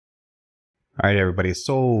All right, everybody.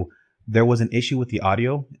 So there was an issue with the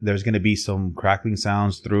audio. There's going to be some crackling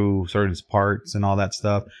sounds through certain parts and all that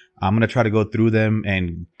stuff. I'm going to try to go through them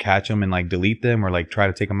and catch them and like delete them or like try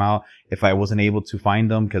to take them out if I wasn't able to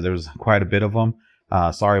find them because there was quite a bit of them.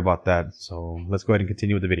 Sorry about that. So let's go ahead and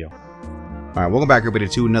continue with the video. All right, welcome back, everybody,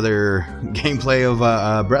 to another gameplay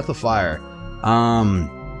of Breath of Fire.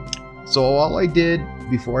 So all I did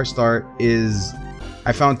before I start is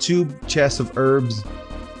I found 2 chests of herbs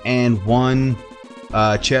and 1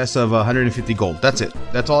 chest of 150 gold. That's it.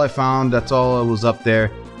 That's all I found. That's all was up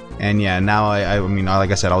there. And yeah, now I mean, like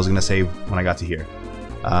I said, I was gonna save when I got to here.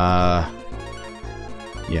 Yeah.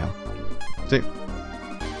 See,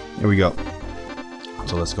 here we go.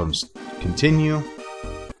 So let's go and continue.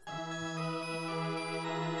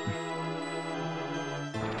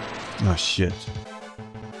 Oh shit.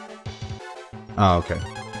 Oh, okay.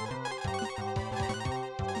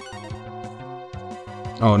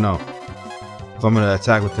 Oh no. If I'm gonna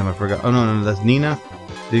attack with him, I forgot. Oh no, that's Nina.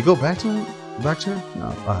 Did he go back to him? Back to her?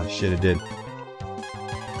 No. Ah, shit, it did.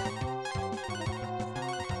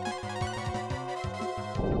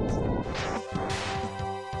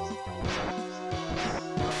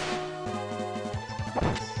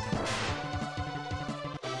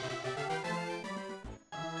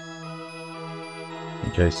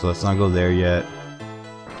 Okay, so let's not go there yet.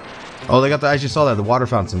 Oh, they got the. I just saw that the water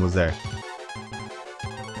fountain was there.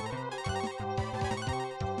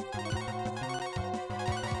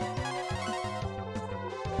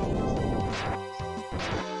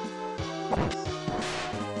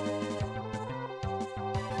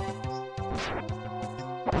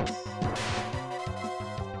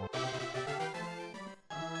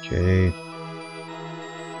 Okay.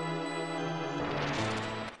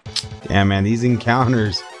 Yeah, man, these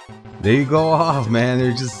encounters, they go off, man.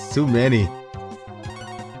 There's just too many.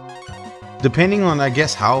 Depending on, I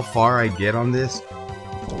guess, how far I get on this,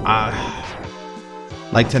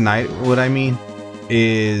 like tonight, what I mean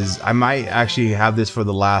is I might actually have this for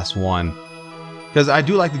the last one. Because I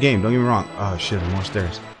do like the game, don't get me wrong. Oh shit, more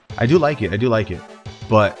stairs. I do like it,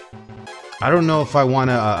 but I don't know if I want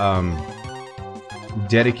to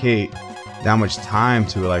dedicate that much time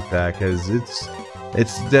to it like that, because it's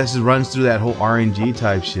just runs through that whole RNG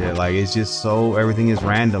type shit. Like, it's just so everything is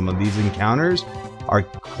random, and these encounters are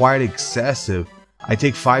quite excessive. I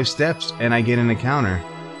take 5 steps and I get an encounter,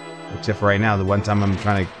 except for right now, the one time I'm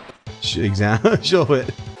trying to show it.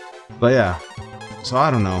 But yeah, so I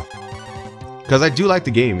don't know, because I do like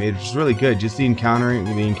the game. It's really good. Just the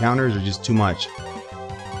encounters are just too much.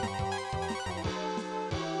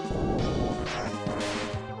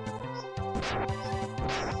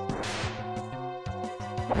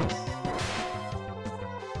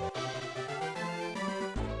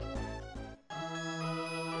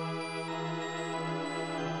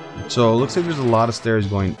 So it looks like there's a lot of stairs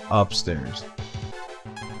going upstairs.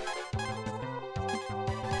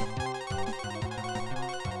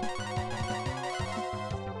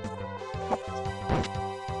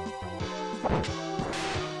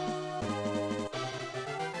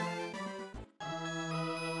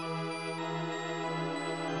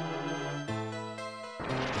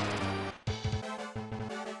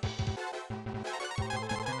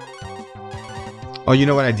 Oh, you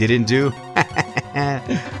know what I didn't do?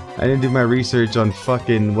 I didn't do my research on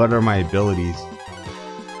fucking what are my abilities.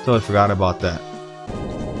 Totally forgot about that.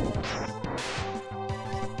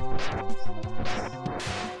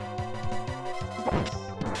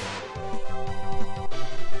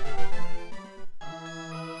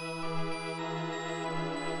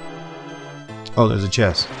 Oh, there's a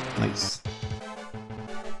chest. Nice.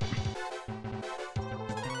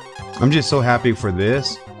 I'm just so happy for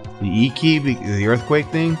this. The E key, the earthquake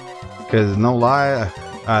thing. Because no lie,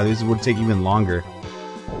 this would take even longer.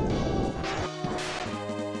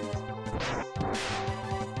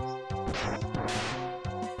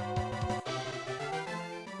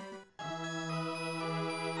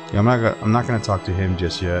 Yeah, I'm not gonna talk to him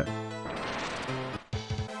just yet.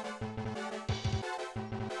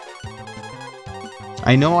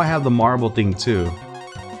 I know I have the marble thing too,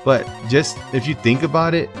 but just if you think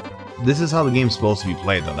about it, this is how the game's supposed to be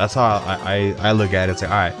played, though. That's how I look at it. It's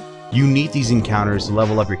like, all right, you need these encounters to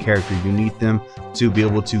level up your character. You need them to be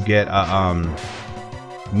able to get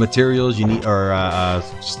materials. You need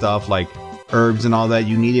stuff like herbs and all that.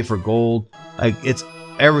 You need it for gold. Like, it's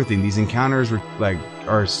everything. These encounters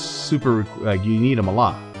are super, like, you need them a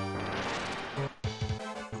lot.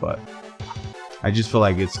 But I just feel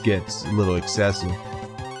like it gets a little excessive.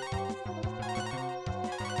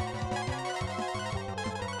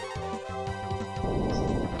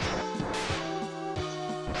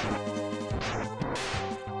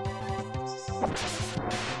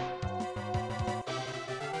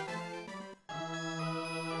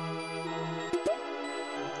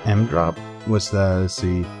 M drop? What's that? Let's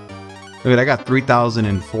see. Look, I got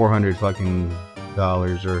 3,400 fucking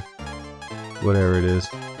dollars or whatever it is.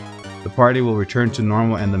 The party will return to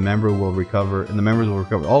normal and the member will recover. And the members will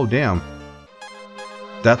recover. Oh damn!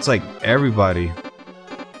 That's like everybody.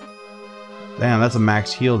 Damn, that's a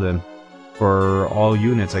max heal then for all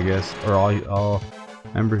units, I guess, or all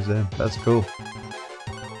members. Then that's cool.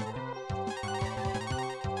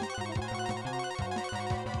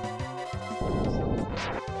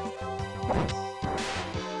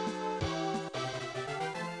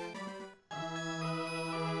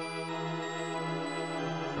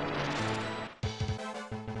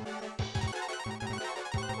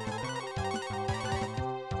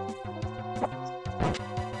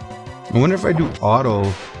 I wonder if I do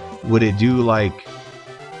auto, would it do like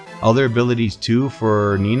other abilities too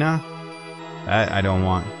for Nina? That I don't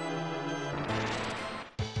want.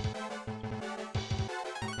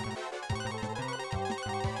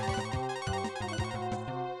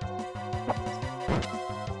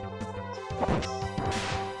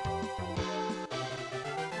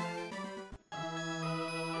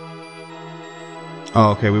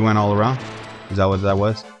 Oh, okay, we went all around? Is that what that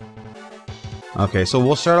was? Okay, so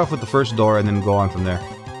we'll start off with the first door and then go on from there.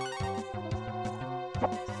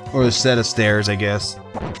 Or a set of stairs, I guess.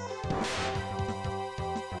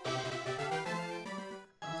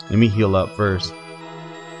 Let me heal up first.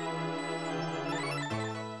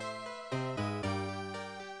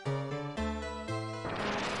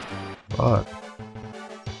 Fuck.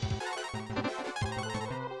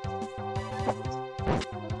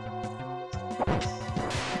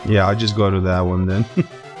 Yeah, I'll just go to that one then.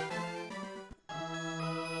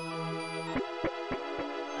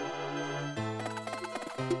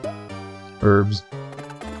 Herbs.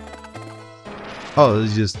 Oh,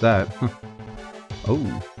 it's just that.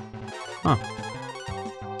 Oh. Huh.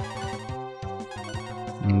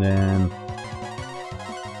 And then...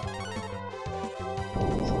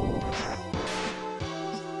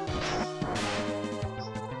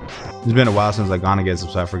 It's been a while since I've gone against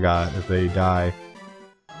them, so I forgot if they die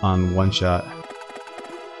on one shot.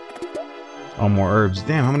 Oh, more herbs.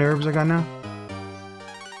 Damn, how many herbs I got now?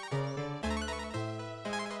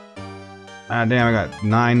 Ah, damn, I got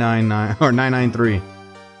 999 or 993.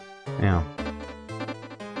 Damn.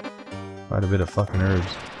 Quite a bit of fucking herbs.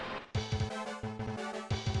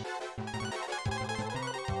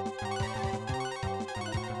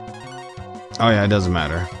 Oh yeah, it doesn't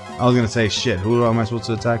matter. I was gonna say, shit, who am I supposed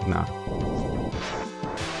to attack now?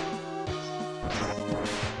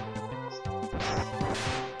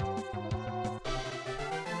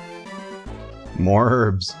 More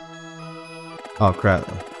herbs. Oh crap.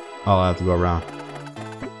 Oh, I have to go around.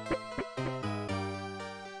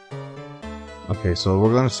 Okay, so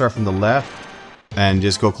we're gonna start from the left and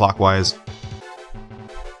just go clockwise.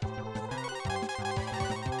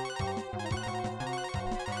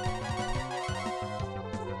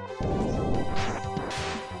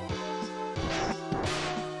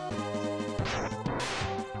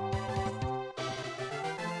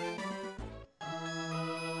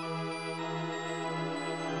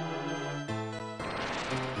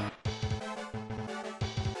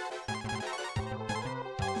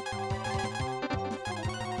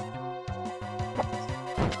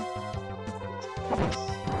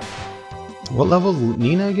 What level is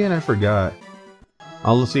Nina again? I forgot.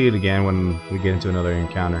 I'll see it again when we get into another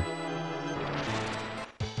encounter.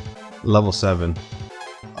 Level 7.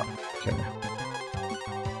 Okay.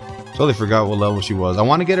 Totally forgot what level she was. I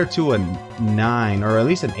want to get her to a 9 or at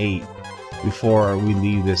least an 8 before we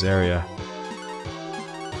leave this area.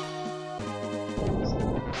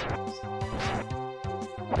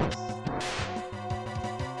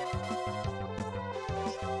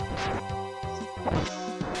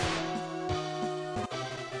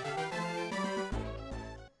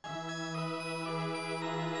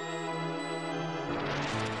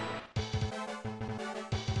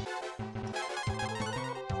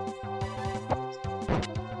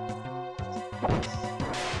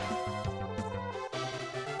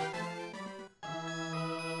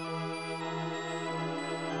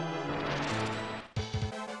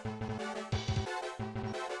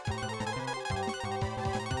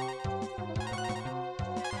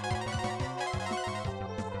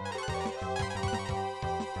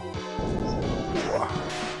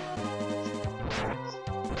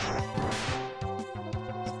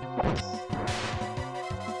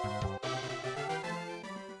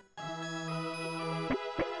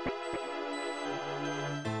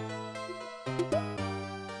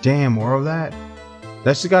 Damn, more of that?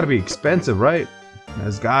 That's just gotta be expensive, right?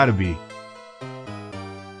 That's gotta be.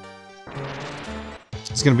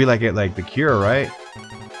 It's gonna be like the cure, right?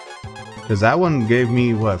 Because that one gave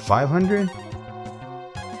me, what, 500?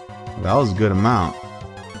 That was a good amount.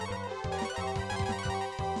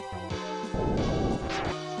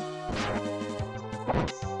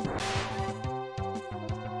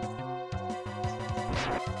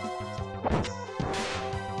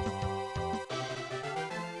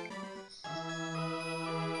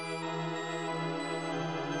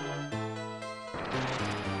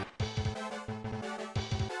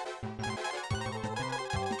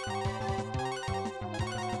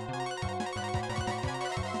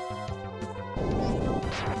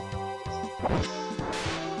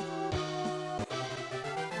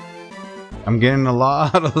 I'm getting a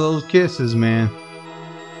lot of those kisses, man.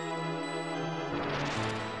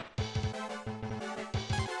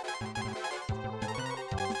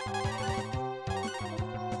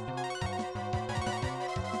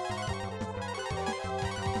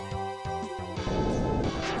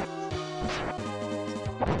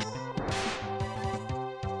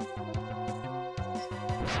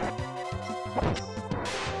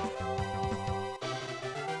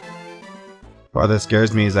 Part that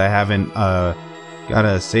scares me is I haven't got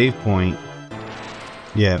a save point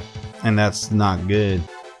yet, and that's not good.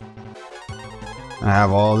 I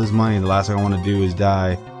have all this money. The last thing I want to do is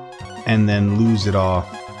die and then lose it all.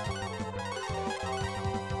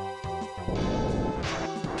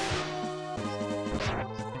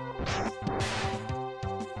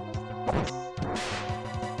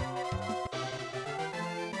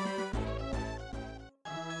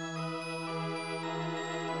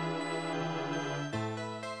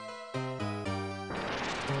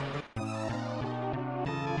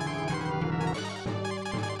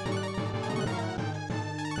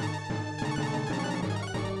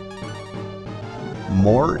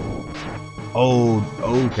 More? Oh,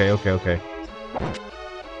 okay.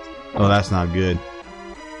 Oh, that's not good.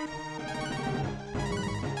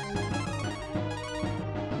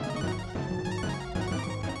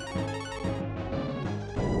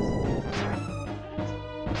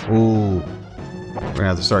 Ooh, we're gonna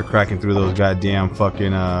have to start cracking through those goddamn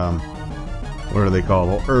fucking what are they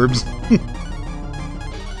called? Herbs.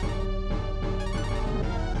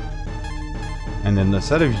 And then the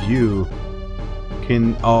set of you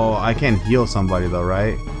can, oh, I can heal somebody though,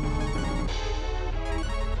 right?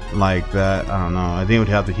 Like that, I don't know. I think I would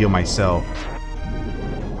have to heal myself.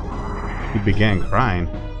 He began crying.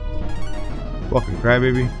 Fucking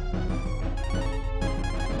crybaby.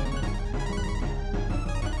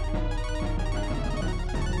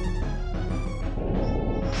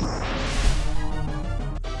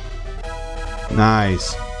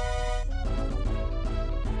 Nice.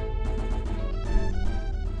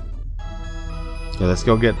 Okay, let's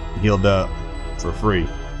go get healed up for free.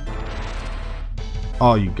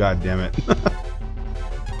 Oh, you goddammit.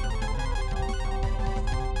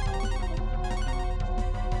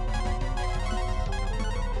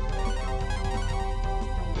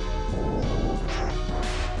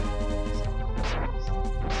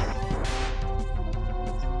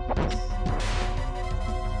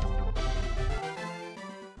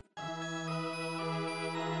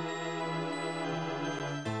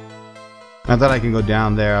 I thought I can go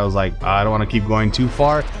down there. I was like, oh, I don't want to keep going too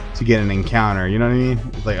far to get an encounter. You know what I mean?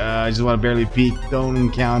 It's like, I just want to barely peek. Don't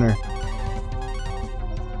encounter.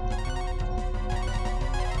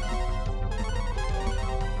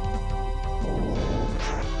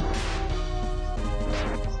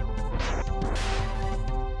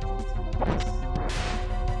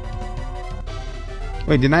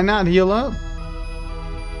 Wait, did I not heal up?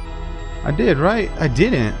 I did, right? I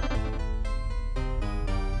didn't.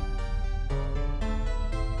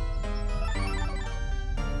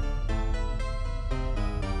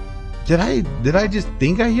 Did I just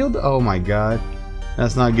think I healed? Oh my god.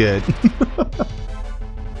 That's not good.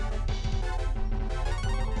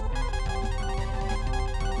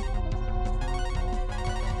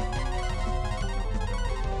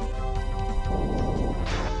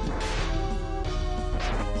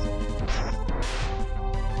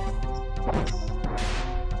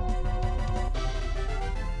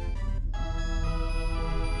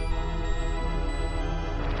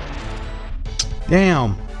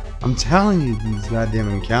 Damn. I'm telling you, these goddamn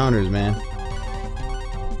encounters, man.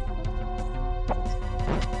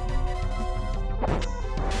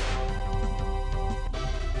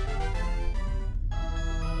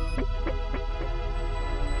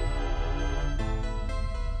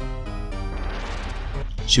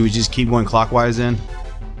 Should we just keep going clockwise in?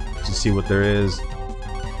 To see what there is,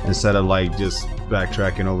 instead of like just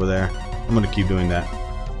backtracking over there. I'm gonna keep doing that.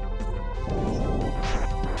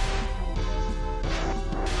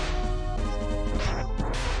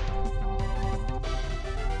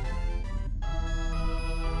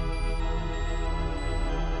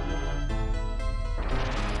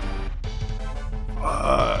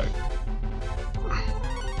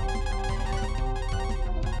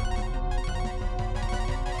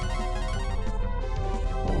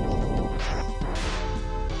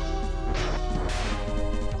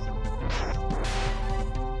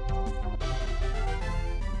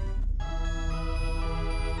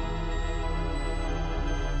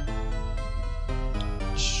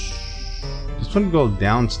 This one goes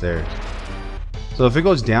downstairs. So if it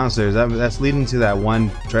goes downstairs, that's leading to that one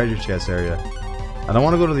treasure chest area. I don't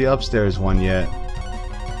want to go to the upstairs one yet.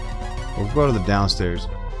 We'll go to the downstairs.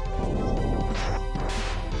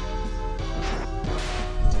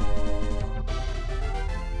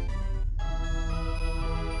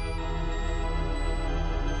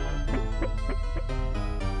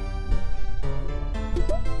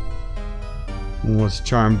 What's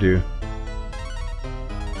charm do?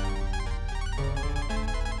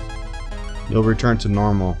 You'll return to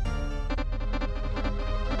normal.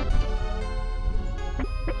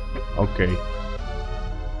 Okay.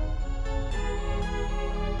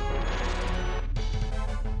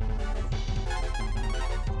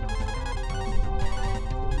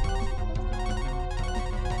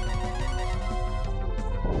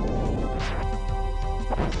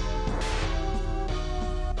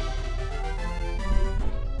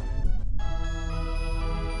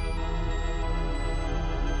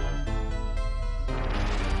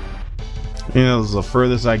 You know, this is the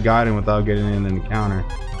furthest I got in without getting in an encounter.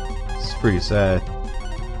 It's pretty sad.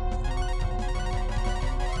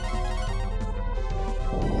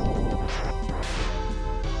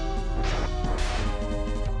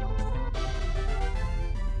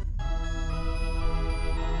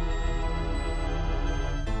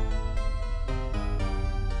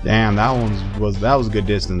 Damn, that was a good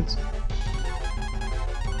distance.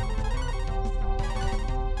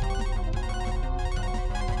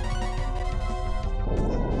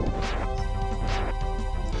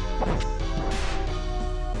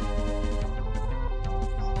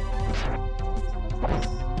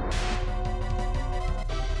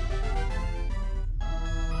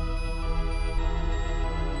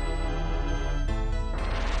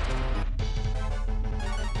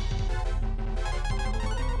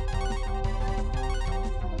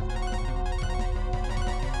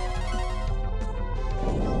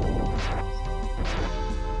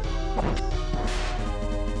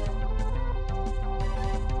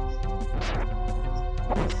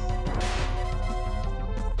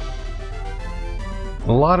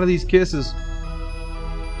 A lot of these kisses.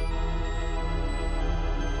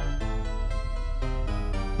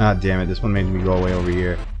 Ah, damn it. This one made me go away over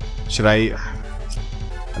here. Should I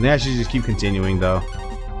think I should just keep continuing though.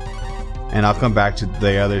 And I'll come back to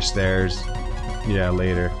the other stairs. Yeah,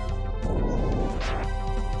 later.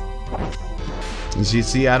 You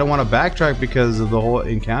see, I don't want to backtrack because of the whole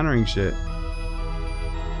encountering shit.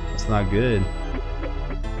 That's not good.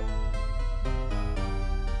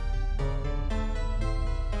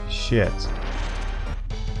 Shit.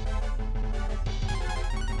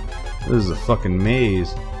 This is a fucking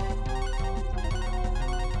maze.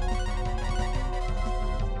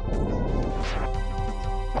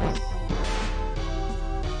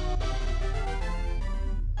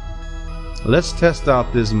 Let's test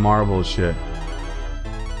out this marble shit.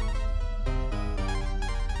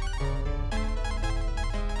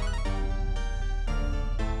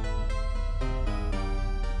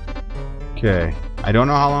 Okay. I don't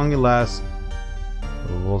know how long it lasts,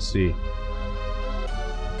 but we'll see.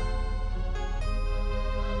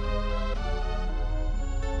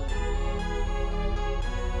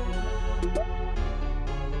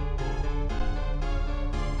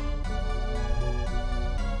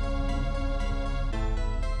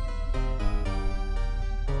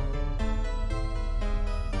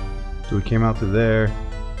 So we came out to there.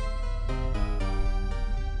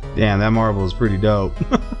 Damn, that marble is pretty dope.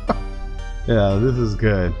 Yeah, this is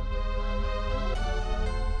good.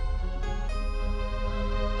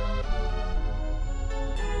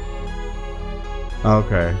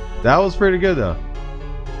 Okay, that was pretty good though.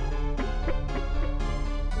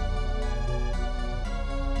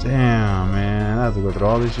 Damn, man, I have to go through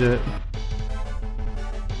all this shit.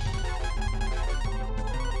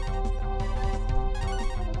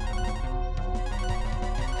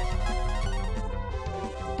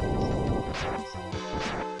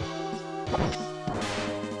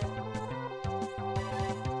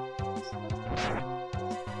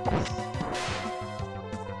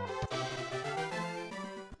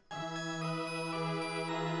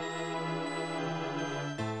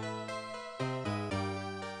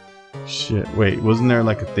 Shit, wait, wasn't there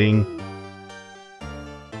like a thing?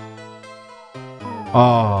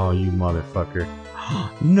 Oh, you motherfucker.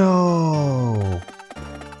 No!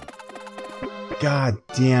 God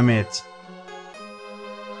damn it.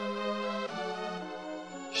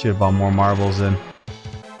 Should've bought more marbles in.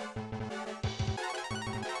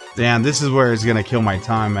 Damn, this is where it's gonna kill my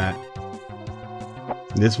time at.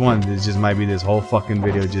 This one, this just might be this whole fucking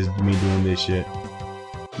video just me doing this shit.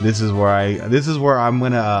 This is where I'm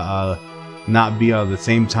gonna not be at the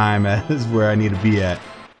same time as where I need to be at.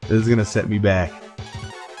 This is gonna set me back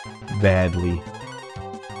badly.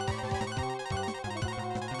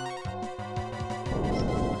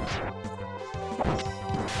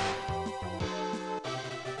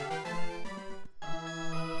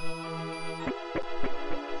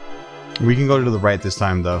 We can go to the right this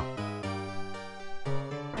time, though.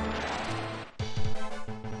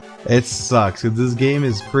 It sucks, because this game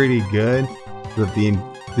is pretty good, but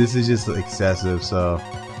this is just excessive, so...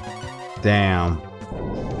 Damn.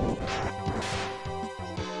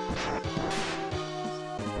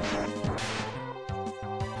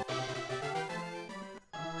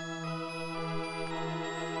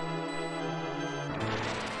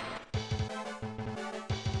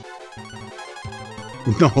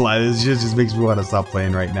 Don't lie, this just makes me want to stop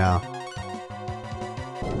playing right now.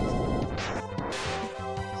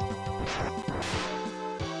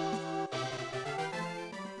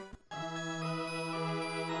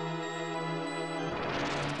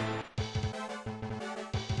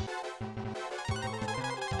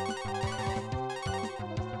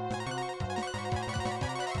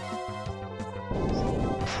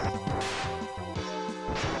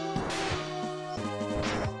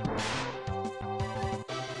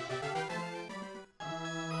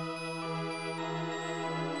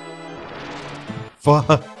 Fuck.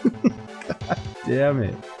 God damn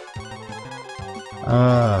it.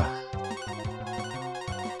 Ah,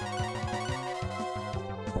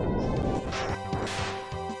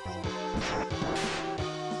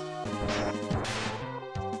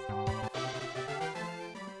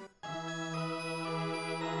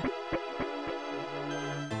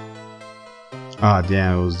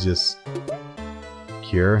 damn, it was just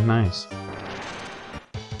cure. Nice.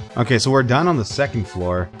 Okay, so we're done on the second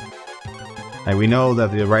floor. Like, we know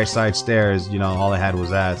that the right side stairs, you know, all I had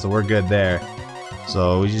was that, so we're good there.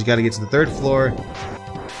 So we just gotta get to the third floor.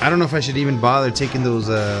 I don't know if I should even bother taking those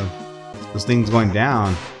things going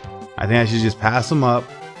down. I think I should just pass them up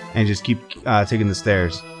and just keep taking the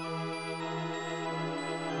stairs.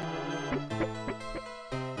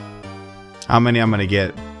 How many I'm gonna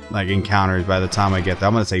get, like, encounters by the time I get there?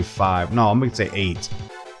 I'm gonna say 5. No, I'm gonna say 8.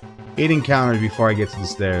 8 encounters before I get to the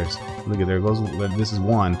stairs. Look at there goes. This is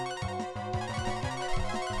 1.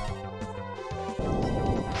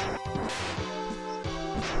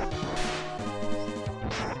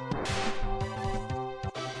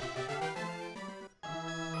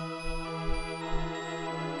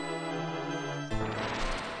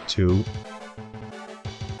 Two.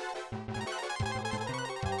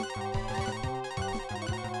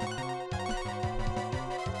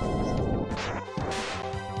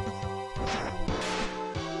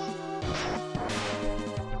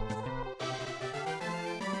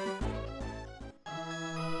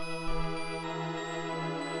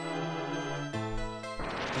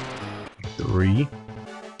 Three.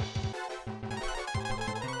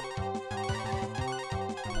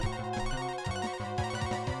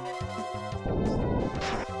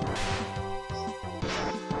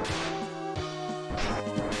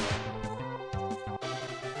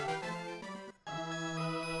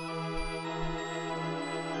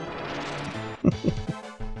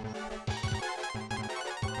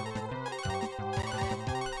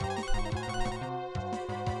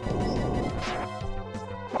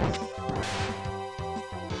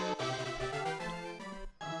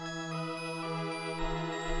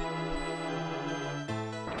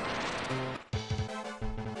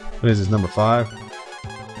 What is this, number 5?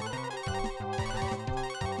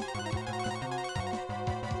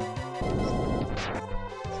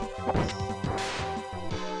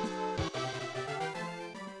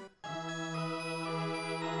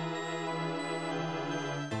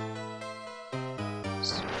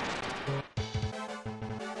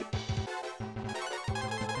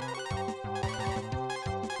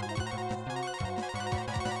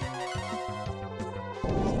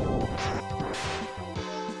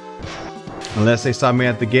 Unless they saw me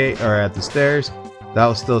at the gate or at the stairs, that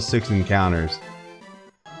was still 6 encounters.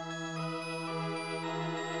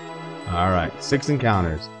 Alright, 6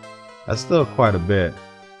 encounters. That's still quite a bit.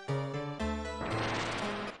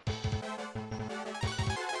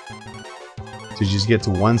 To just get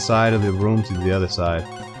to one side of the room to the other side.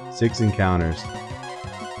 6 encounters.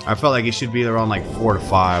 I felt like it should be around like 4 to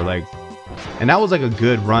 5. Like, and that was like a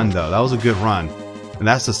good run though. That was a good run. And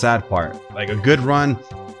that's the sad part. Like, a good run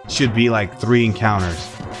should be like 3 encounters.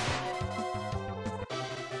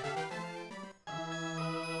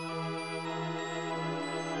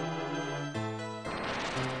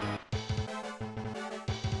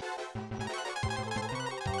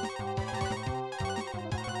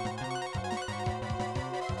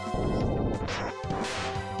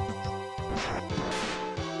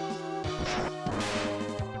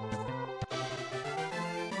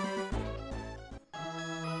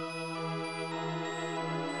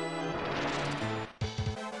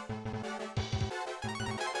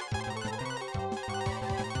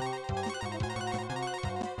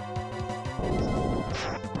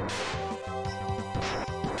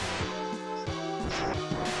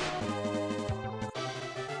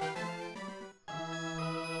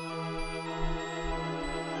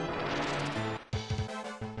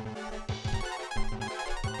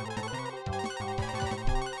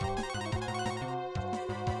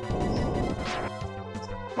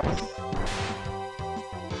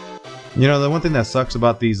 You know, the one thing that sucks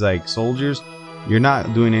about these like soldiers, you're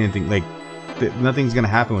not doing anything. Like nothing's gonna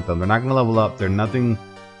happen with them. They're not gonna level up. They're nothing.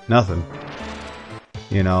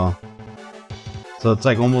 You know. So it's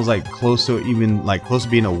like almost like close to even like close to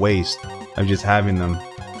being a waste of just having them.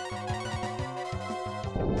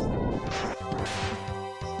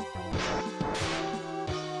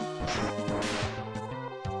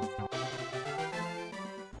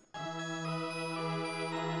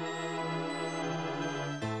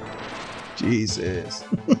 Jesus.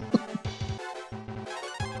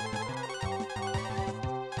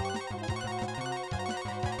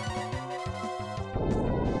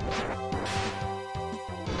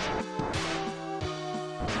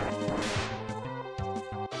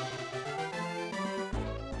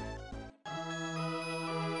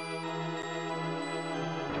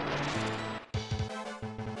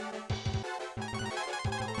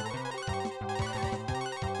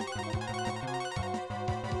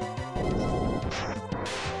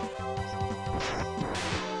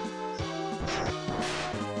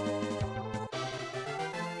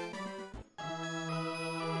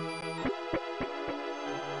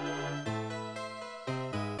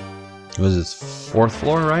 Was this 4th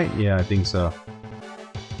floor, right? Yeah, I think so.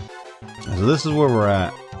 So this is where we're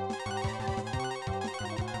at.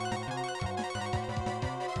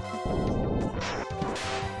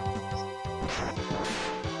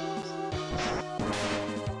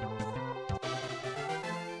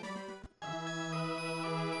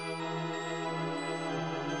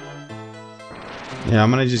 Yeah,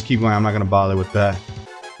 I'm gonna just keep going. I'm not gonna bother with that.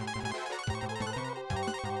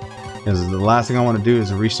 Because the last thing I want to do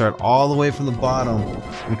is restart all the way from the bottom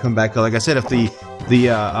and come back. Like I said, if the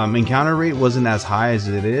encounter rate wasn't as high as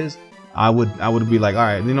it is, I would be like, all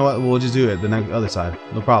right, you know what? We'll just do it the other side,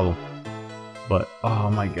 no problem. But oh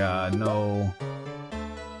my God, no!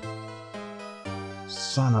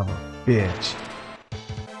 Son of a bitch!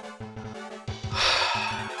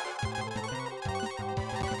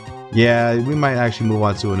 Yeah, we might actually move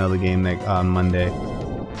on to another game on Monday.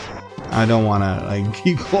 I don't want to like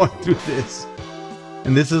keep going through this.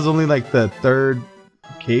 And this is only like the 3rd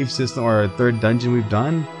cave system or 3rd dungeon we've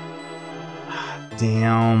done.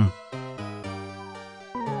 Damn.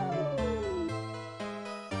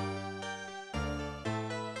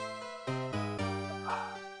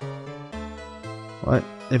 What?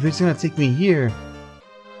 If it's gonna take me here?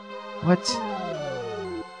 What?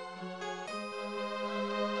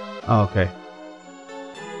 Oh, okay.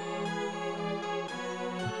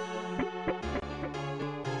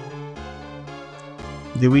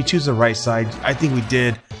 Did we choose the right side? I think we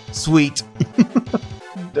did. Sweet.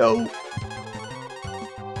 No.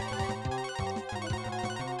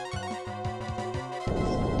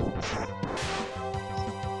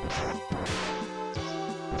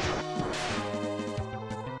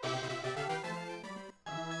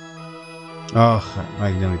 Oh, I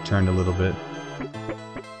accidentally turned a little bit.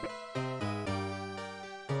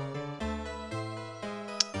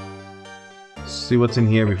 Let's see what's in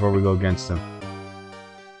here before we go against him.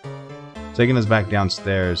 Taking us back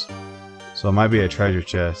downstairs. So it might be a treasure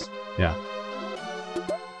chest. Yeah.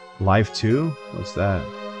 Life 2? What's that?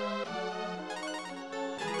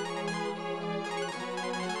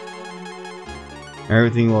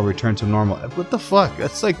 Everything will return to normal. What the fuck?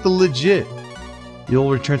 That's like the legit. You'll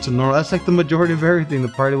return to normal. That's like the majority of everything. The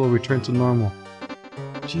party will return to normal.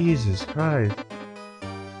 Jesus Christ.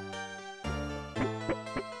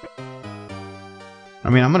 I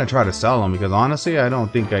mean, I'm gonna try to sell them because honestly, I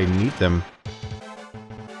don't think I need them.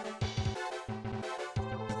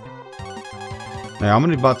 Now,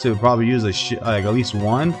 I'm about to probably use like at least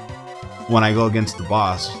one when I go against the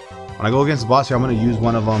boss. When I go against the boss here, I'm gonna use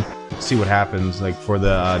one of them. See what happens, like for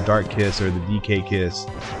the Dark Kiss or the DK Kiss.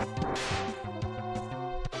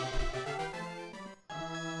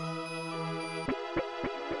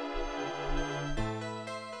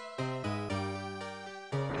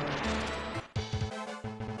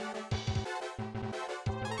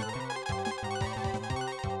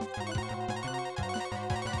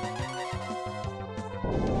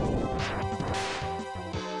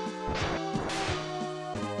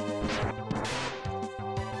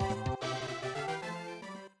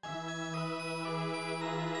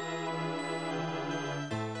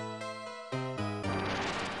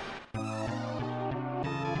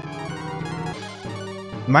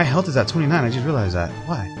 My health is at 29, I just realized that.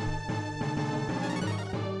 Why?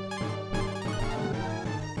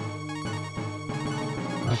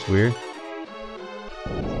 That's weird.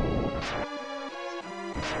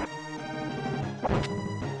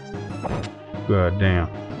 God damn.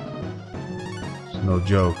 It's no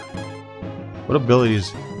joke. What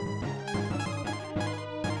abilities?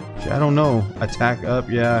 I don't know. Attack up,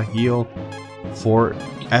 yeah. Heal. Fort.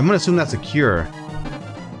 I'm gonna assume that's a cure.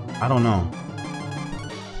 I don't know.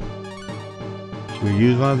 Should we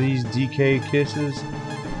use one of these DK kisses?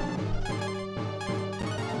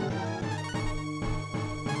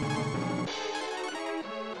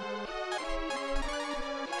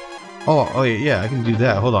 Oh yeah, I can do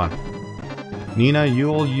that. Hold on. Nina,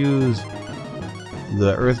 you'll use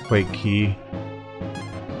the earthquake key.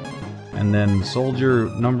 And then soldier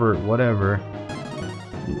number whatever.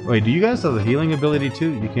 Wait, do you guys have the healing ability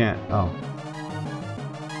too? You can't. Oh.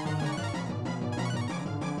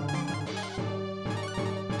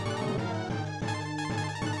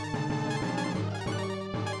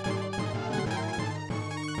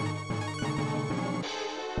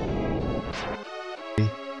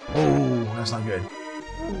 Oh, that's not good.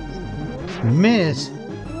 Miss?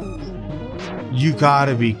 You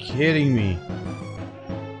gotta be kidding me.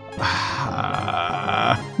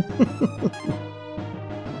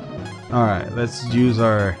 Alright, let's use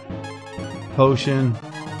our potion,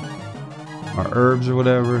 our herbs or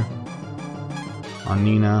whatever, on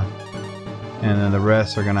Nina. And then the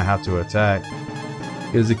rest are gonna have to attack.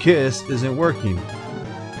 Because the kiss isn't working.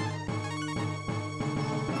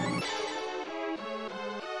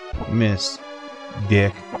 Miss,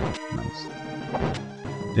 dick. Nice.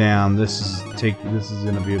 Damn, this is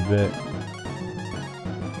gonna be a bit.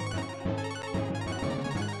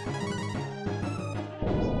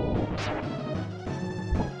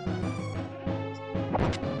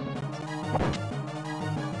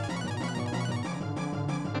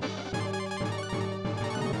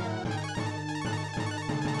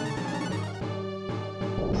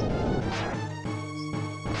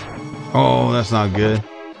 Oh, that's not good.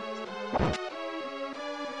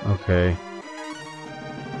 Okay.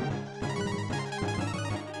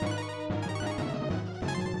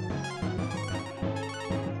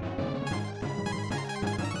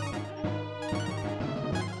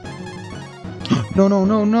 No, no,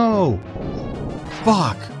 no, no!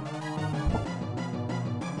 Fuck!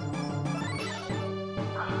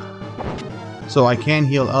 So I can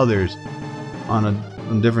heal others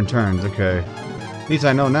on different turns, okay. At least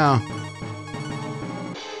I know now.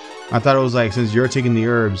 I thought it was like, since you're taking the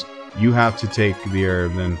herbs, you have to take the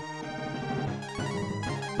herb, then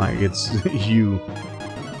like it's you.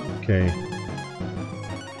 Okay.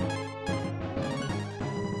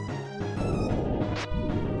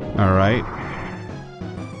 Alright.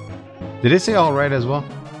 Did it say alright as well?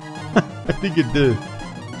 I think it did.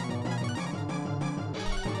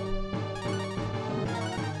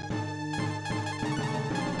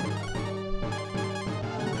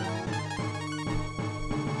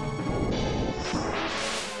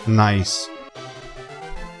 Nice.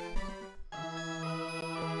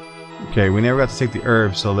 Okay, we never got to take the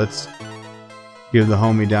herbs, so let's give the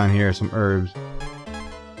homie down here some herbs.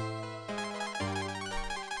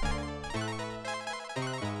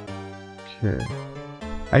 Okay.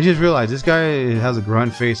 I just realized this guy has a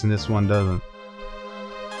grunt face and this one doesn't.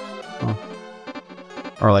 Oh.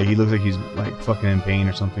 Or like he looks like he's like fucking in pain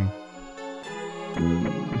or something.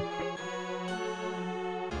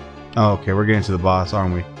 Oh, okay, we're getting to the boss,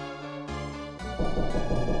 aren't we?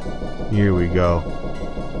 Here we go.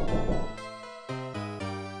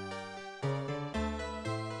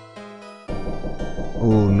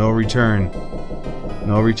 Oh, no return.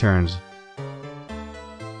 No returns.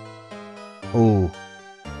 Oh.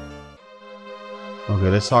 Okay,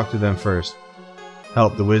 let's talk to them first.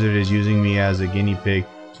 Help, the wizard is using me as a guinea pig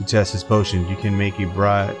to test his potions. You can make a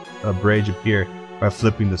bridge appear by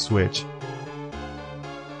flipping the switch.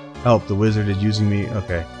 Help, the wizard is using me.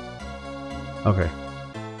 Okay. Okay.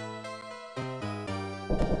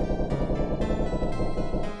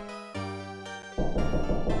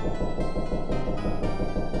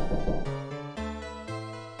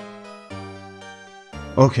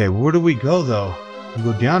 Okay, where do we go though? We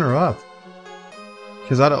go down or up?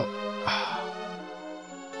 Because I don't...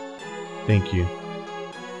 Thank you.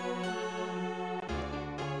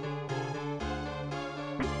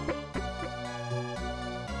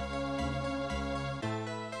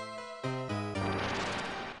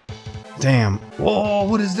 Damn. Whoa,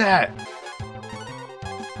 what is that?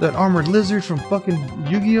 That armored lizard from fucking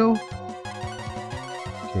Yu-Gi-Oh?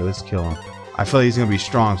 Okay, let's kill him. I feel like he's gonna be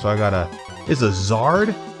strong, so I gotta... It's a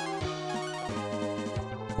Zard?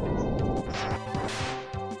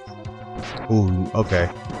 Ooh, okay.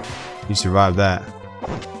 He survived that.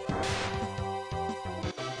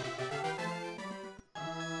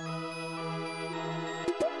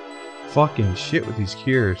 Fucking shit with these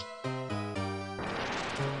cures.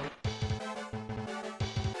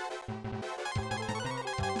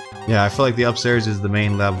 Yeah, I feel like the upstairs is the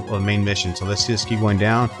main level, main mission. So let's just keep going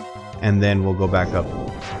down, and then we'll go back up.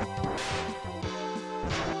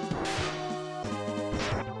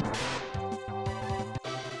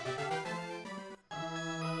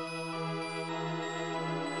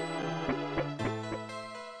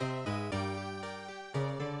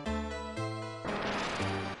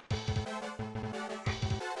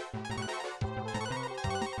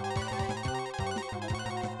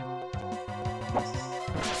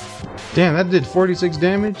 Damn, that did 46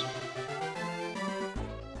 damage?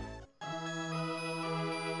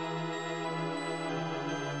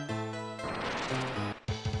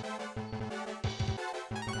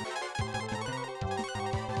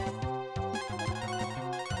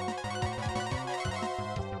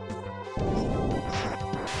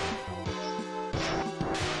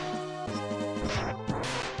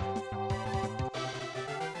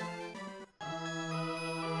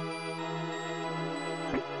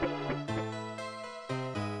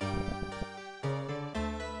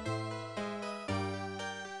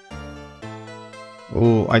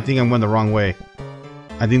 Oh, I think I went the wrong way.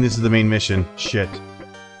 I think this is the main mission. Shit.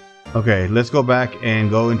 Okay, let's go back and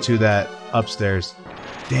go into that upstairs.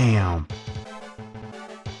 Damn.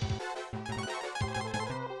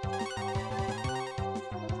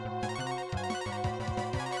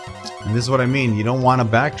 And this is what I mean. You don't want to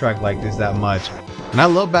backtrack like this that much. And I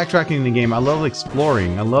love backtracking in the game. I love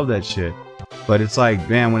exploring. I love that shit. But it's like,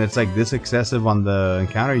 man, when it's like this excessive on the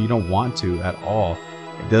encounter, you don't want to at all.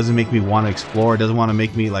 It doesn't make me want to explore. It doesn't want to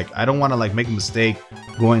make me like, I don't want to like make a mistake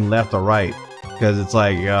going left or right, because it's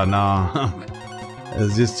like, yeah, no,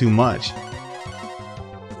 it's just too much.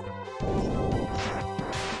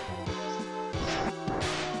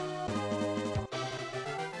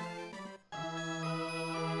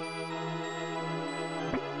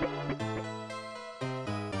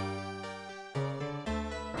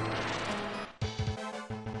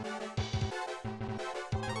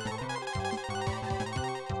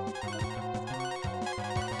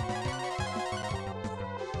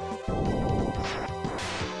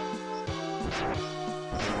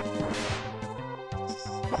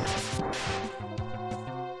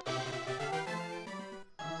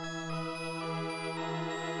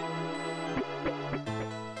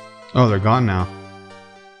 Oh, they're gone now.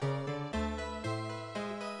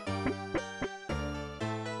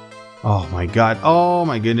 Oh my god. Oh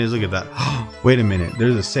my goodness, look at that. Wait a minute,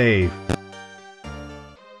 there's a save.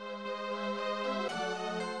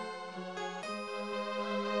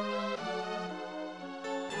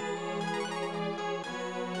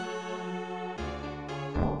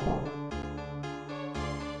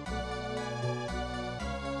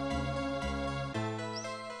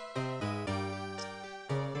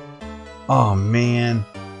 Oh man.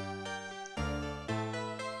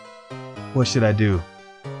 What should I do?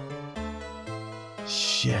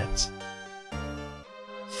 Shit.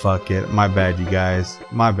 Fuck it. My bad, you guys.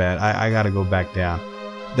 My bad. I gotta go back down.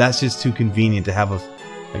 That's just too convenient to have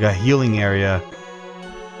a healing area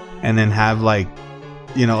and then have like,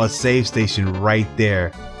 you know, a save station right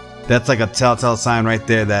there. That's like a telltale sign right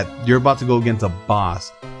there that you're about to go against a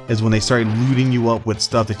boss, is when they start looting you up with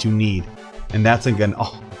stuff that you need. And that's like an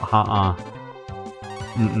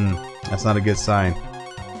that's not a good sign.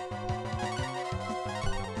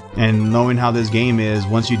 And knowing how this game is,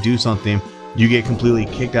 once you do something, you get completely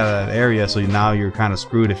kicked out of that area, so now you're kind of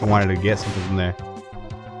screwed if you wanted to get something from there.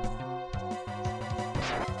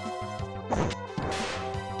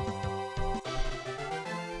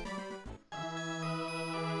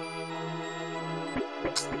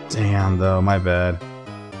 Damn, though, my bad.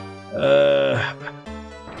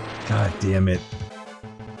 God damn it.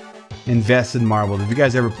 Invest in marbles. If you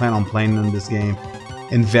guys ever plan on playing in this game,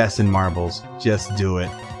 invest in marbles. Just do it.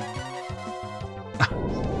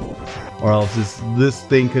 Or else this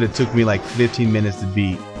thing could have took me like 15 minutes to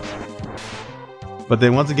beat. But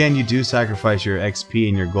then once again, you do sacrifice your XP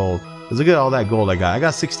and your gold. Because look at all that gold I got. I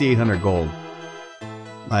got 6,800 gold.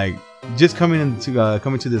 Like, just coming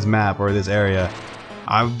to this map or this area,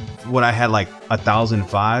 I had like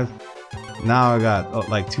 1,005. Now I got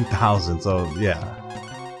like 2,000. So yeah.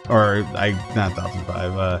 Or not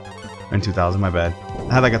 1,005, and 2,000, my bad.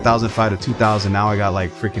 I had like 1,005 to 2,000, now I got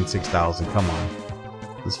like freaking 6,000, come on.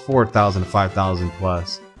 It's 4,000 to 5,000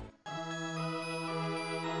 plus.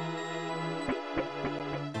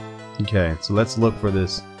 Okay, so let's look for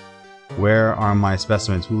this. Where are my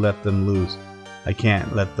specimens? Who let them loose? I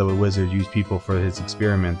can't let the wizard use people for his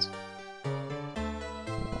experiments.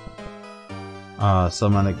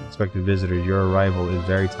 Some unexpected visitor, your arrival is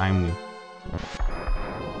very timely.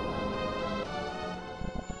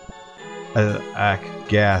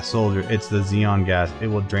 gas, soldier. It's the xenon gas. It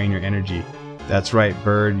will drain your energy. That's right,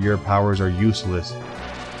 bird. Your powers are useless.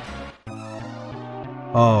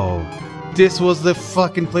 Oh, this was the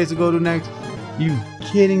fucking place to go to next. You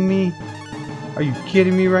kidding me? Are you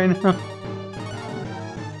kidding me right now?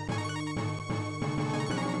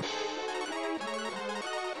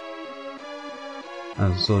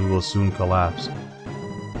 The soldier will soon collapse.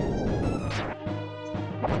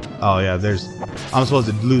 Oh yeah, I'm supposed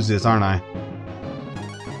to lose this, aren't I?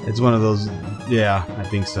 It's one of those. Yeah, I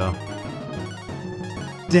think so.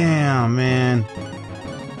 Damn, man.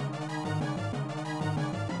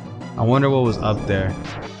 I wonder what was up there.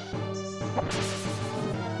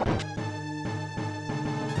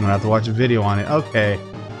 I'm gonna have to watch a video on it. Okay.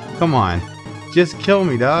 Come on. Just kill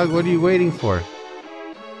me, dog. What are you waiting for?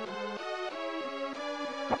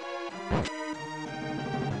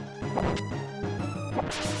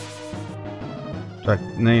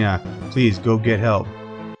 Nina, please go get help.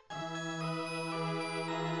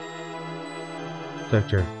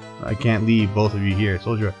 Protector, I can't leave both of you here.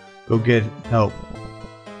 Soldier, go get help.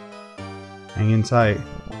 Hang in tight.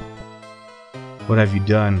 What have you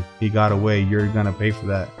done? He got away. You're gonna pay for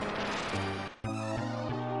that.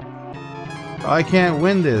 I can't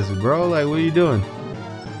win this, bro. Like, what are you doing?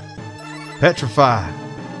 Petrify.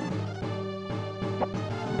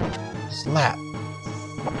 Slap.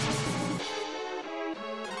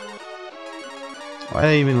 Why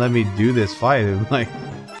didn't they even let me do this fight? I'm like,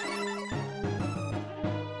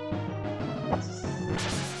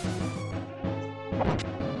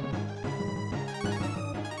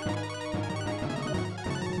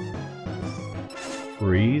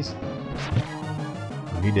 freeze?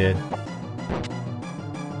 Oh, he did.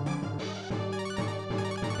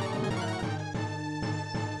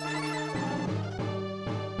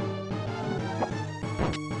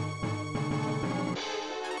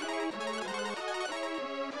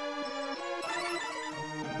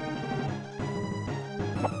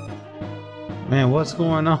 Man, what's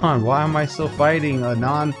going on? Why am I still fighting a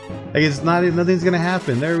like it's not, nothing's gonna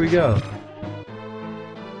happen. There we go.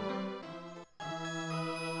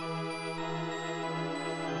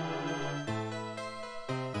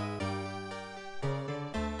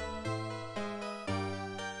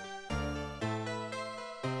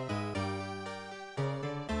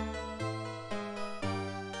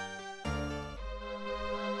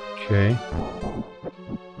 Okay.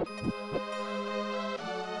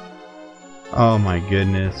 Oh my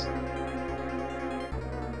goodness.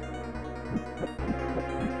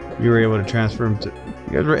 You were able to transfer him to...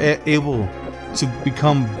 You guys were able to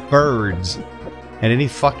become birds at any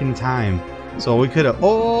fucking time. So we could have...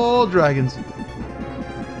 Oh, dragons.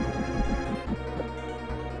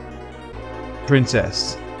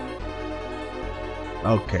 Princess.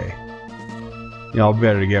 Okay. Y'all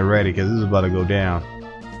better get ready because this is about to go down.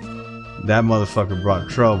 That motherfucker brought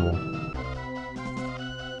trouble.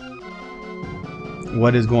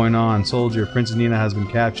 What is going on? Soldier, Princess Nina has been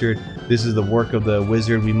captured. This is the work of the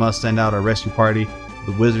wizard. We must send out our rescue party.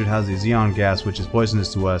 The wizard has the xenon gas, which is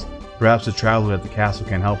poisonous to us. Perhaps the traveler at the castle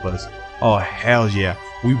can help us. Oh, hell yeah.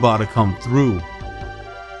 We about to come through.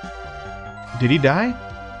 Did he die?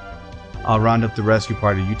 I'll round up the rescue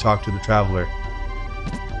party. You talk to the traveler.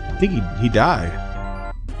 I think he died.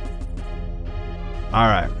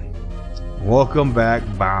 Alright. Welcome back,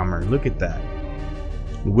 BOMBR. Look at that.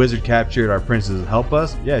 The wizard captured our princess. Help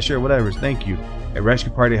us? Yeah, sure, whatever. Thank you. A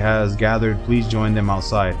rescue party has gathered. Please join them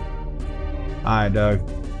outside. Alright, Doug.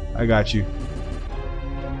 I got you.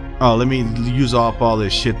 Oh, let me use up all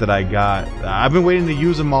this shit that I got. I've been waiting to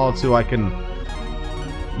use them all so I can...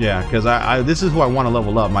 Yeah, because this is who I want to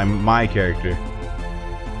level up. My character.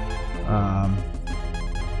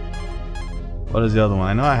 What is the other one?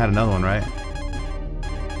 I know I had another one, right?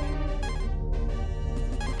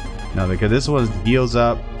 No, because this one heals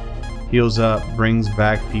up, brings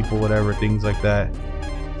back people, whatever, things like that.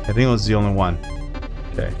 I think it was the only one.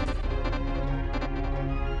 Okay.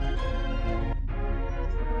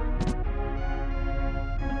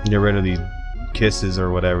 Get rid of these kisses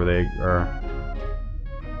or whatever they are.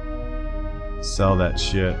 Sell that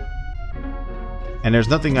shit. And there's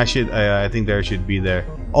nothing I think there should be there.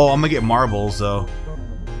 Oh, I'm gonna get marbles though.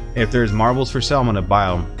 If there's marbles for sale, I'm gonna buy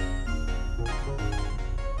them.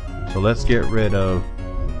 So let's get rid of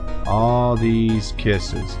all these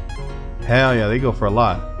kisses. Hell yeah, they go for a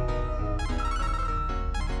lot.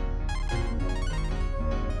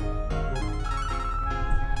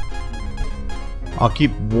 I'll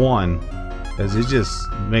keep one because it just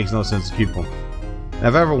makes no sense to keep them. Now,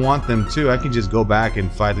 if I ever want them too, I can just go back and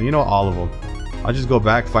fight them. You know, all of them. I'll just go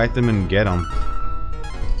back, fight them, and get them.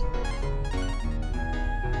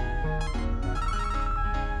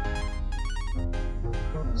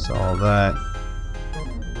 So all that.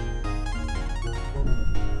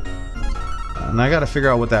 And I gotta figure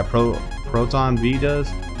out what that proton B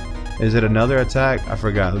does. Is it another attack? I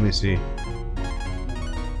forgot. Let me see.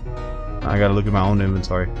 I gotta look at my own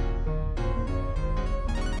inventory.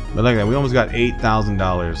 But like that, we almost got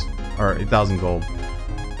 $8,000 or 8,000 gold.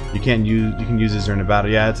 You can use this during the battle.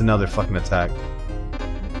 Yeah, it's another fucking attack.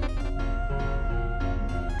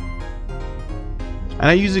 And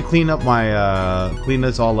I usually clean up my clean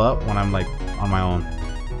this all up when I'm like on my own.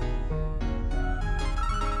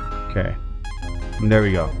 Okay, and there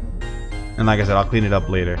we go. And like I said, I'll clean it up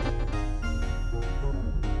later.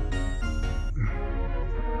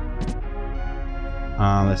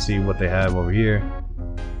 Let's see what they have over here.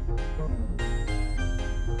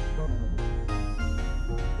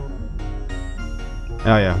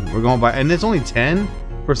 Oh yeah, we're going by, and it's only 10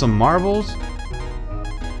 for some marbles.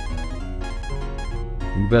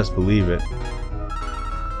 You best believe it.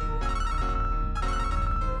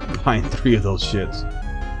 Buying 3 of those shits.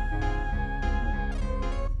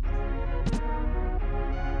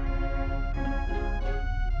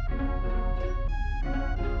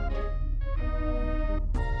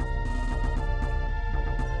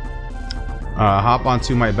 Hop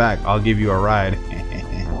onto my back. I'll give you a ride.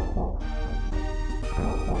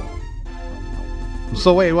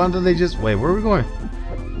 So wait, why don't they just wait? Where are we going?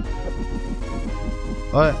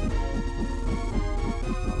 What?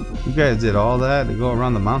 You guys did all that to go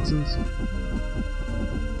around the mountains?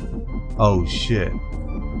 Oh shit!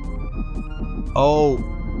 Oh,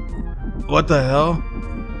 what the hell?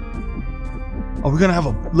 Oh, we're gonna have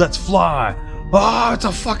a let's fly! Oh, it's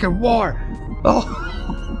a fucking war! Oh.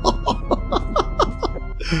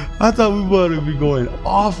 I thought we wanted to be going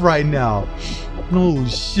off right now. No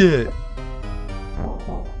shit.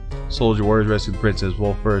 Soldier warriors rescue the princess.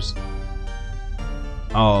 Well, first.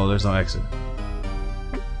 Oh, there's no exit.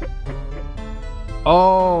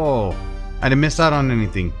 Oh, I didn't miss out on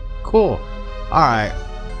anything. Cool. All right,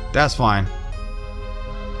 that's fine.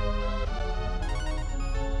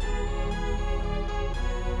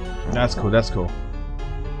 That's cool. That's cool.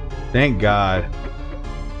 Thank God.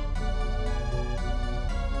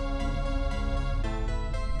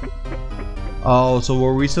 Oh, so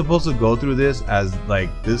were we supposed to go through this as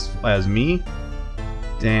like this as me?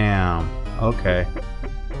 Damn. Okay.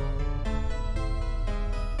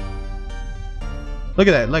 Look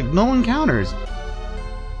at that. Like no encounters.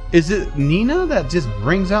 Is it Nina that just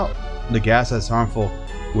brings out the gas that's harmful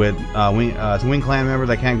with to win clan members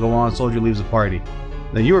that can't go on? Soldier leaves the party.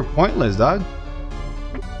 Then you were pointless, dog.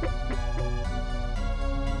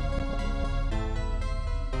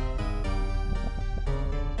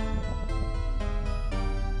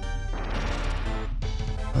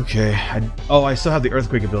 Okay, I still have the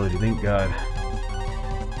earthquake ability, thank God.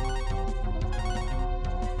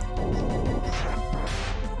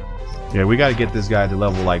 Yeah, we gotta get this guy to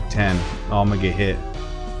level like 10. Oh, I'm gonna get hit.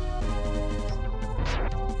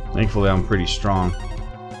 Thankfully, I'm pretty strong.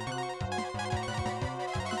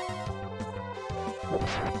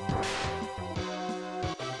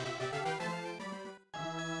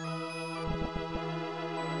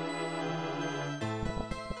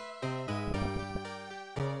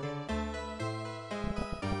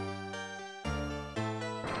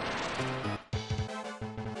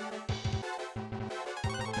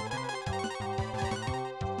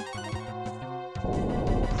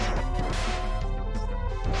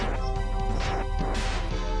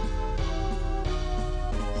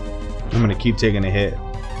 I'm gonna keep taking a hit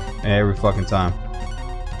every fucking time.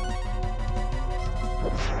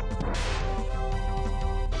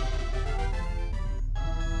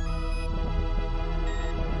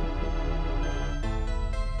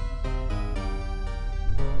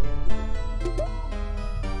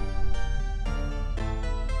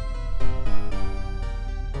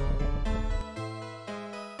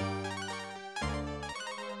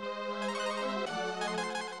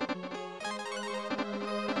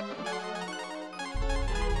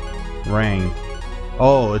 Ring.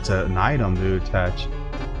 Oh, it's an item to attach.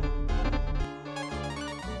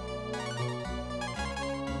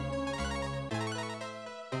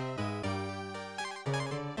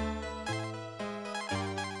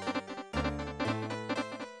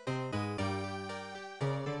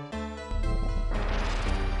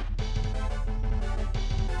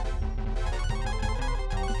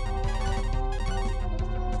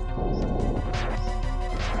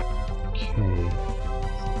 Okay.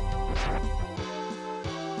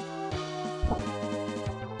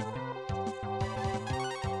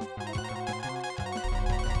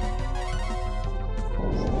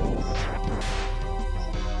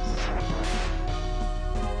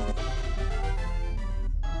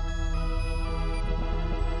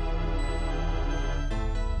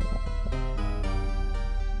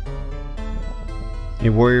 A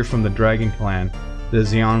warrior from the Dragon Clan. The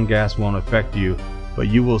Xeon gas won't affect you, but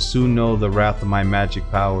you will soon know the wrath of my magic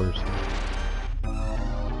powers.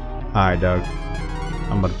 Alright, dog.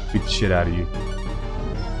 I'm gonna beat the shit out of you.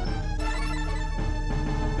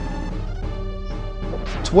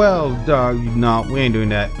 12, dog. No, we ain't doing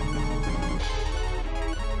that.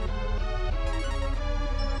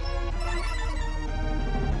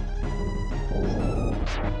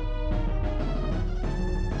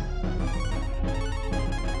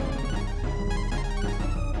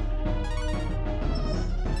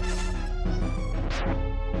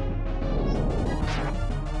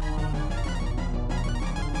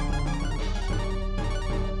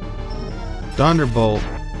 Thunderbolt.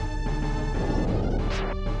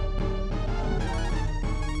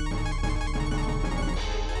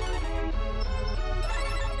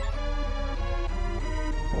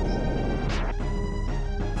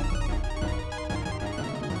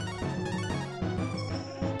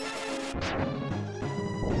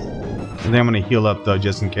 And then I'm gonna heal up though,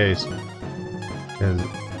 just in case, because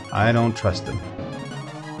I don't trust him.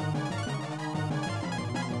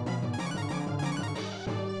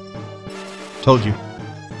 Told you,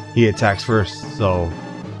 he attacks first, so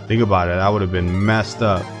think about it. I would have been messed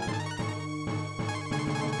up.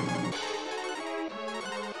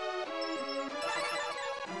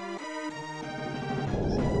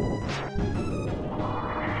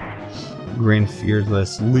 Grin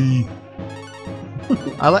fearlessly.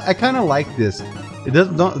 I kind of like this. It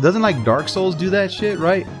doesn't like Dark Souls do that shit,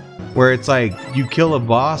 right? Where it's like you kill a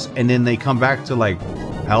boss and then they come back to like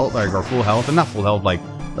health, like or full health, and not full health, like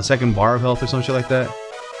a second bar of health or some shit like that.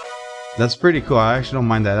 That's pretty cool. I actually don't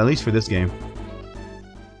mind that, at least for this game.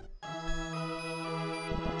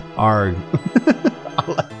 Arg.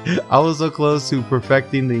 I was so close to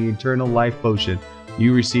perfecting the eternal life potion.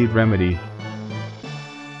 You received remedy.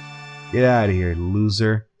 Get out of here,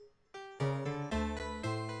 loser.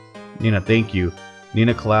 Nina, thank you.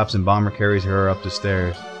 Nina collapses and Bomber carries her up the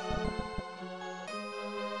stairs.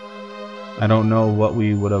 I don't know what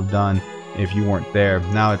we would have done if you weren't there.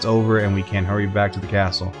 Now it's over and we can hurry back to the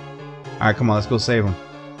castle. Alright, come on, let's go save him.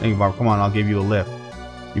 Thank you, Bomber. Come on, I'll give you a lift.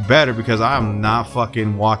 You better, because I'm not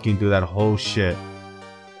fucking walking through that whole shit.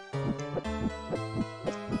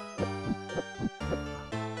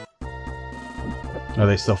 Are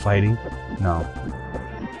they still fighting? No.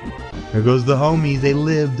 Here goes the homies. They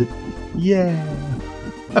lived. Yeah.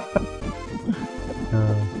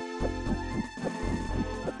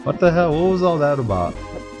 What the hell? What was all that about?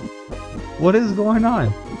 What is going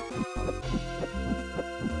on?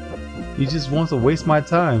 He just wants to waste my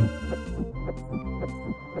time.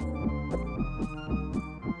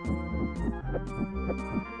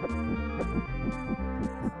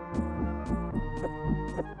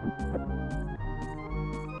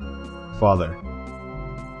 Father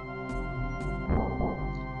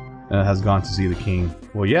has gone to see the king.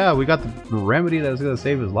 Well, yeah, we got the remedy that's gonna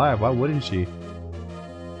save his life. Why wouldn't she?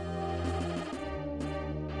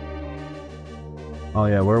 Oh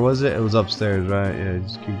yeah, where was it? It was upstairs, right? Yeah,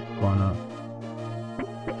 just keep going up.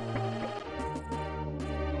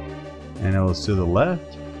 And it was to the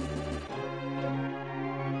left.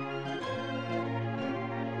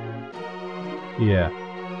 Yeah.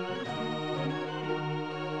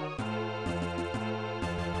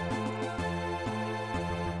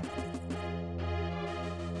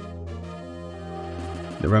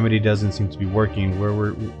 The remedy doesn't seem to be working.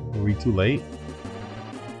 Were we too late?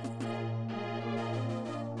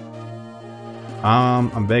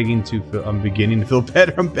 I'm beginning to feel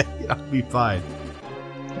better. I'm begging. I'll be fine.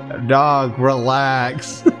 Dog,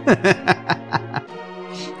 relax.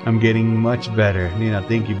 I'm getting much better. Nina,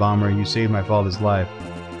 thank you, Bomber. You saved my father's life.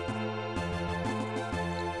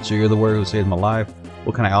 So you're the warrior who saved my life.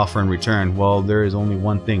 What can I offer in return? Well, there is only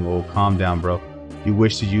one thing. Oh, calm down, bro. You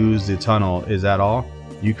wish to use the tunnel. Is that all?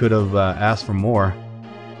 You could have asked for more.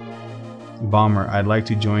 Bomber, I'd like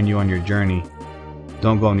to join you on your journey.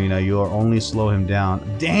 Don't go, Nina. You'll only slow him down.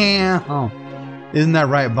 Damn! Isn't that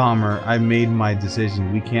right, Bomber? I made my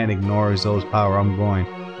decision. We can't ignore Zoe's power. I'm going.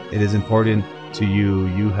 It is important to you.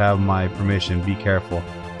 You have my permission. Be careful.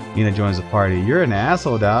 Nina joins the party. You're an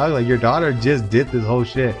asshole, dog. Like, your daughter just did this whole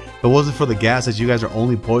shit. If it wasn't for the gas that you guys are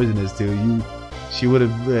only poisonous to, she would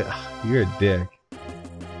have... You're a dick.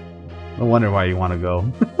 No wonder why you want to go.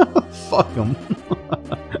 Fuck him.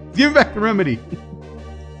 Give back the remedy.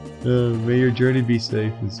 May your journey be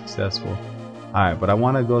safe and successful. Alright, but I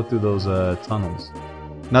want to go through those tunnels.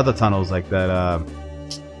 Not the tunnels like that.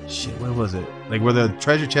 Shit, what was it? Like where the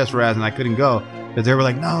treasure chests were at and I couldn't go. Because they were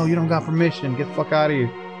like, no, you don't got permission. Get the fuck out of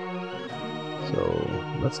here.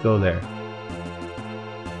 So, let's go there.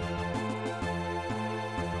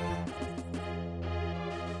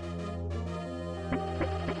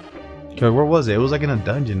 Okay, where was it? It was like in a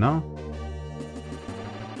dungeon, no?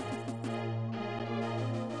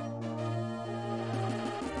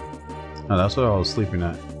 No, that's what I was sleeping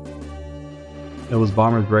at. It was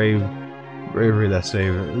Bomber's bravery that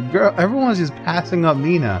saved her. Girl, everyone's just passing up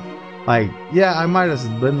Nina. Like, yeah, I might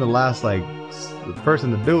have been the last, like,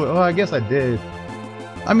 person to do it. Oh, I guess I did.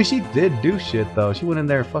 I mean, she did do shit, though. She went in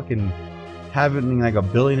there fucking having, like,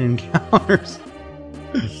 1 billion encounters.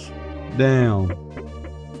 Damn. But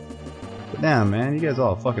damn, man. You guys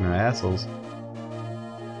all fucking are assholes.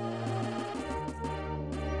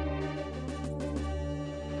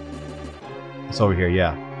 It's over here,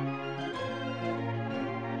 yeah.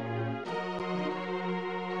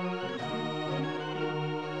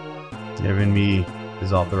 Giving me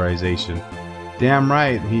his authorization. Damn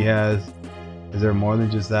right he has. Is there more than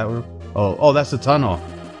just that room? Oh, that's the tunnel.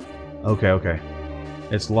 Okay, okay.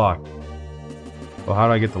 It's locked. Well, how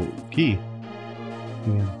do I get the key?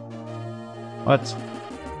 Yeah. What?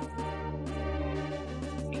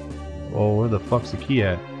 Oh, where the fuck's the key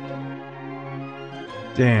at?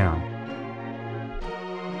 Damn.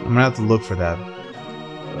 I'm gonna have to look for that.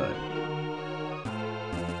 But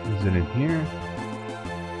is it in here?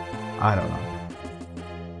 I don't know.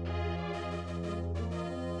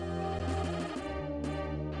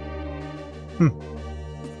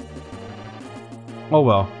 Oh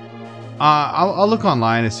well. I'll look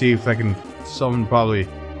online and see if I can. Someone probably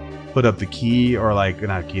put up the key, or like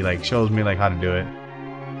not key, like shows me like how to do it.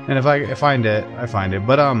 And if I find it, I find it.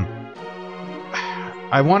 But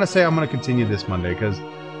I want to say I'm gonna continue this Monday because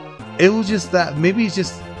it was just that maybe it's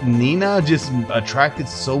just Nina just attracted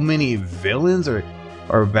so many villains or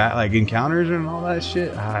bad like encounters and all that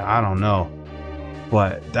shit. I don't know,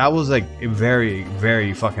 but that was like very,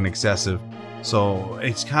 very fucking excessive. So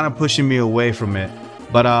it's kind of pushing me away from it.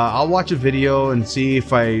 But I'll watch a video and see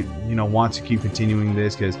if I want to keep continuing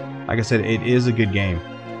this, because like I said, it is a good game.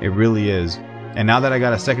 It really is. And now that I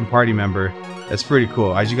got a second party member, that's pretty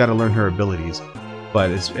cool. I just got to learn her abilities,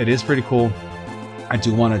 but it is pretty cool. I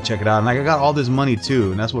do want to check it out. And like, I got all this money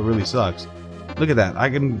too, and that's what really sucks. Look at that. I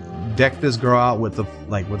can deck this girl out with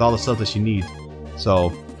with all the stuff that she needs.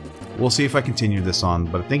 So we'll see if I continue this on.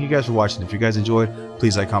 But thank you guys for watching. If you guys enjoyed,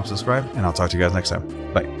 please like, comment, subscribe, and I'll talk to you guys next time.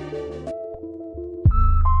 Bye.